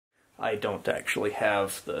I don't actually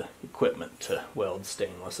have the equipment to weld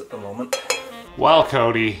stainless at the moment. Well,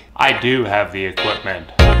 Cody, I do have the equipment.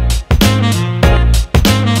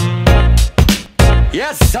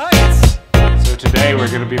 Yes, science! So today we're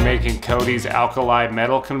going to be making Cody's alkali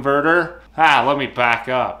metal converter. Let me back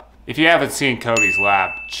up. If you haven't seen Cody's Lab,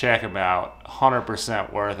 check him out.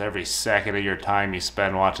 100% worth every second of your time you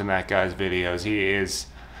spend watching that guy's videos. He is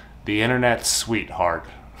the internet's sweetheart.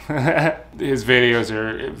 His videos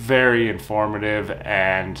are very informative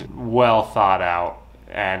and well thought out,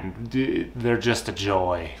 and they're just a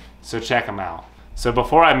joy. So check them out. So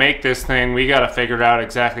before I make this thing, we got to figure out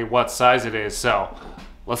exactly what size it is. So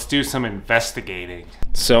let's do some investigating.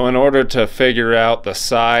 So in order to figure out the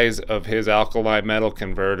size of his alkali metal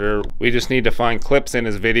converter, we just need to find clips in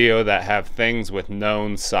his video that have things with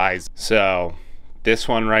known size. So this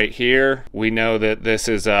one right here, we know that this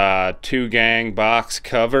is a 2-gang box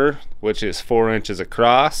cover, which is 4 inches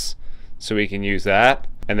across, so we can use that.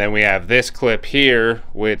 And then we have this clip here,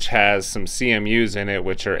 which has some CMUs in it,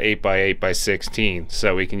 which are 8x8x16,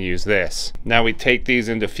 so we can use this. Now we take these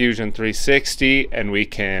into Fusion 360 and we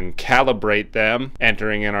can calibrate them,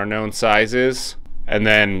 entering in our known sizes, and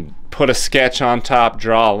then put a sketch on top,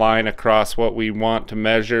 draw a line across what we want to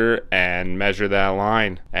measure, and measure that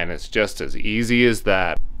line. And it's just as easy as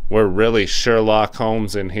that. We're really Sherlock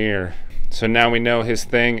Holmes in here. So now we know his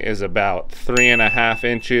thing is about 3.5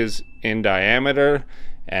 inches in diameter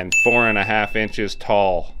and 4.5 inches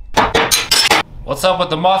tall. What's up with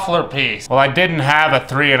the muffler piece? Well, I didn't have a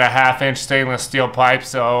 3.5-inch stainless steel pipe,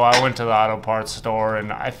 so I went to the auto parts store,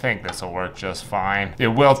 and I think this will work just fine. It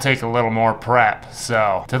will take a little more prep,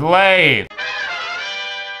 so to the lathe.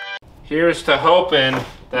 Here's to hoping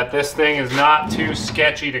that this thing is not too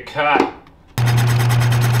sketchy to cut.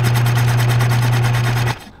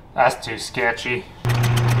 That's too sketchy.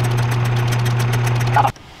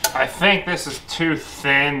 I think this is too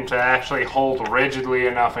thin to actually hold rigidly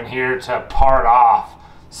enough in here to part off.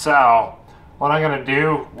 So what I'm gonna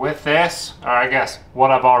do with this, or I guess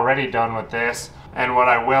what I've already done with this, and what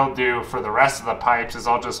I will do for the rest of the pipes, is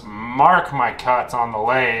I'll just mark my cuts on the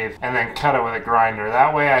lathe and then cut it with a grinder.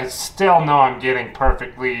 That way I still know I'm getting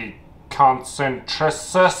perfectly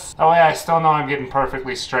concentricis. That way I still know I'm getting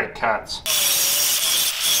perfectly straight cuts.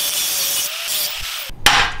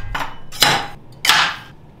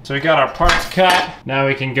 So we got our parts cut. Now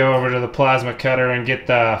we can go over to the plasma cutter and get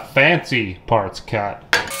the fancy parts cut.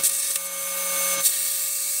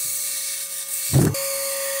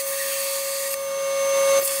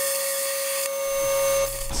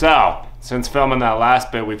 So, since filming that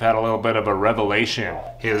last bit, we've had a little bit of a revelation.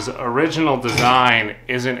 His original design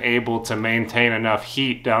isn't able to maintain enough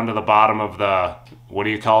heat down to the bottom of the, what do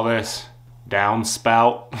you call this?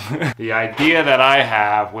 Downspout. The idea that I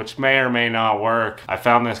have, which may or may not work, I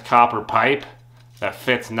found this copper pipe that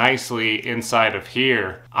fits nicely inside of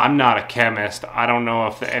here. I'm not a chemist. I don't know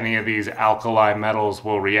if any of these alkali metals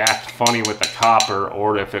will react funny with the copper,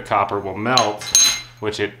 or if the copper will melt,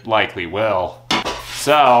 which it likely will.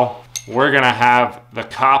 So we're gonna have the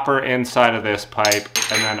copper inside of this pipe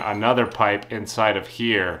and then another pipe inside of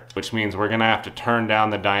here, which means we're gonna have to turn down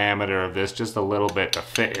the diameter of this just a little bit to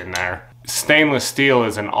fit in there. Stainless steel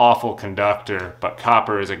is an awful conductor, but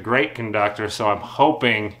copper is a great conductor, so I'm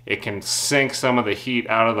hoping it can sink some of the heat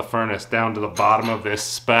out of the furnace down to the bottom of this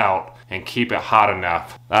spout and keep it hot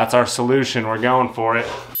enough. That's our solution. We're going for it.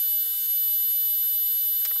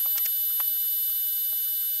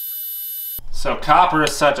 So copper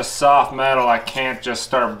is such a soft metal, I can't just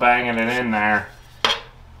start banging it in there.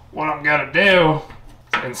 What I'm gonna do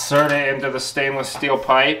is insert it into the stainless steel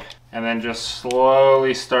pipe and then just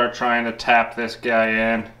slowly start trying to tap this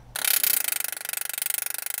guy in.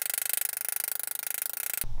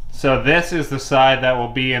 So this is the side that will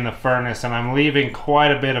be in the furnace, and I'm leaving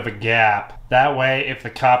quite a bit of a gap. That way, if the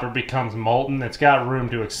copper becomes molten, it's got room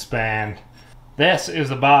to expand. This is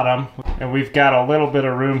the bottom, and we've got a little bit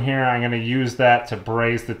of room here. I'm going to use that to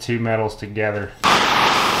braze the two metals together.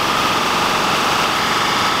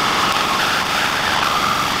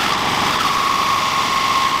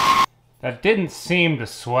 That didn't seem to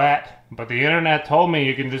sweat, but the internet told me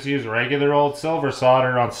you can just use regular old silver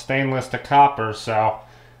solder on stainless to copper, so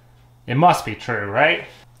it must be true, right?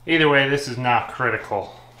 Either way, this is not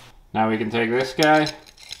critical. Now we can take this guy,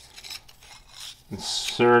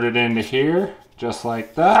 insert it into here, just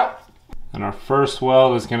like that. And our first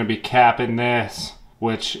weld is going to be capping this,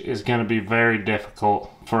 which is going to be very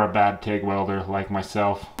difficult for a bad TIG welder like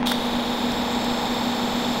myself.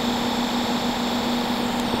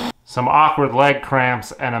 Some awkward leg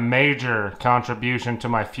cramps and a major contribution to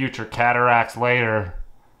my future cataracts later.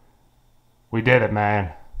 We did it,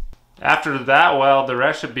 man. After that weld, the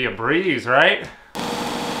rest should be a breeze, right?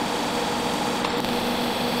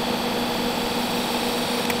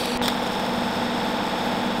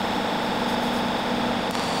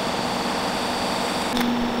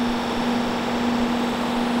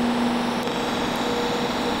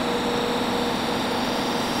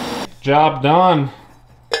 Job done.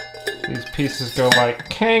 These pieces go like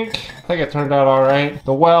kink. I think it turned out all right.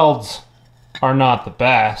 The welds are not the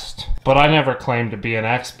best, but I never claimed to be an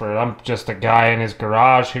expert. I'm just a guy in his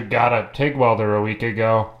garage who got a TIG welder a week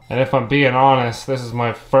ago. And if I'm being honest, this is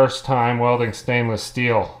my first time welding stainless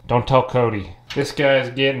steel. Don't tell Cody. This guy is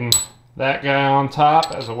getting that guy on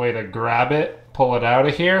top as a way to grab it, pull it out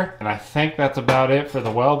of here, and I think that's about it for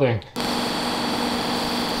the welding.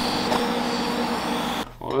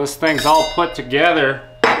 Well, this thing's all put together.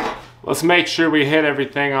 Let's make sure we hit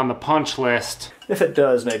everything on the punch list. If it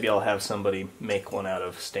does, maybe I'll have somebody make one out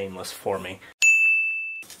of stainless for me.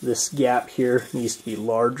 This gap here needs to be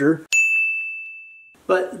larger.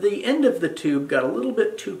 But the end of the tube got a little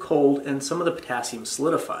bit too cold and some of the potassium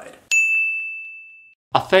solidified.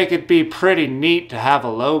 I think it'd be pretty neat to have a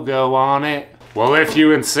logo on it. Well, if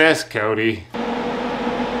you insist, Cody.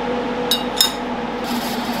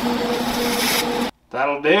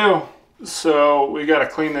 That'll do. So we gotta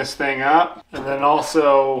clean this thing up, and then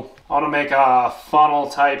also I want to make a funnel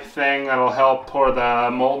type thing that'll help pour the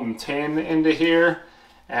molten tin into here,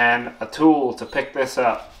 and a tool to pick this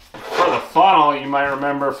up. For the funnel, you might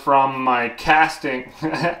remember from my casting,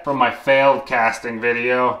 from my failed casting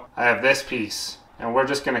video, I have this piece. And we're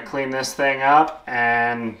just gonna clean this thing up,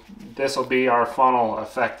 and this will be our funnel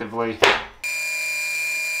effectively.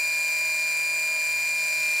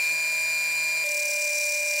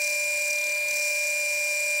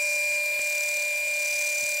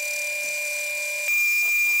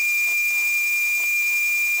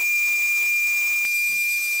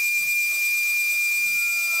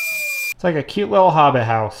 It's like a cute little hobbit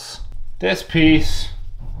house. This piece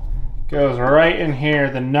goes right in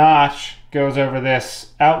here. The notch goes over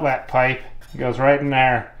this outlet pipe. It goes right in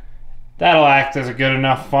there. That'll act as a good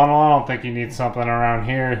enough funnel. I don't think you need something around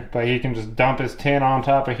here, but he can just dump his tin on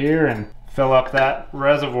top of here and fill up that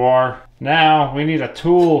reservoir. Now we need a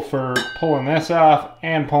tool for pulling this off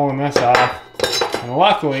and pulling this off. And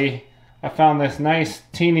luckily, I found this nice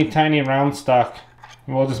teeny tiny round stock.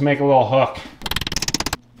 And we'll just make a little hook.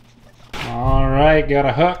 Alright, got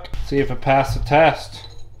a hook. See if it passed the test.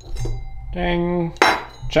 Ding.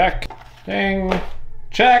 Check. Ding.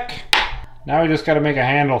 Check. Now we just got to make a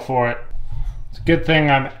handle for it. It's a good thing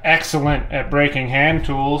I'm excellent at breaking hand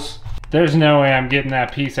tools. There's no way I'm getting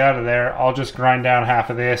that piece out of there. I'll just grind down half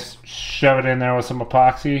of this, shove it in there with some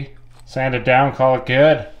epoxy, sand it down, call it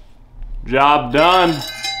good. Job done.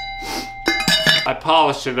 I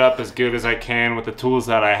polished it up as good as I can with the tools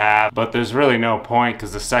that I have, but there's really no point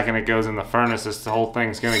because the second it goes in the furnace, the whole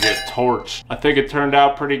thing's gonna get torched. I think it turned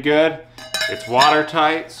out pretty good. It's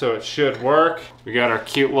watertight, so it should work. We got our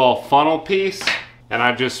cute little funnel piece, and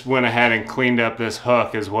I just went ahead and cleaned up this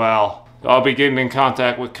hook as well. I'll be getting in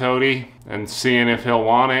contact with Cody and seeing if he'll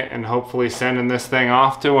want it, and hopefully sending this thing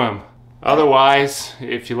off to him. Otherwise,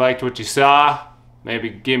 if you liked what you saw, maybe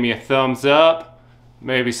give me a thumbs up,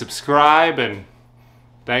 maybe subscribe, and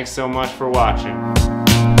thanks so much for watching.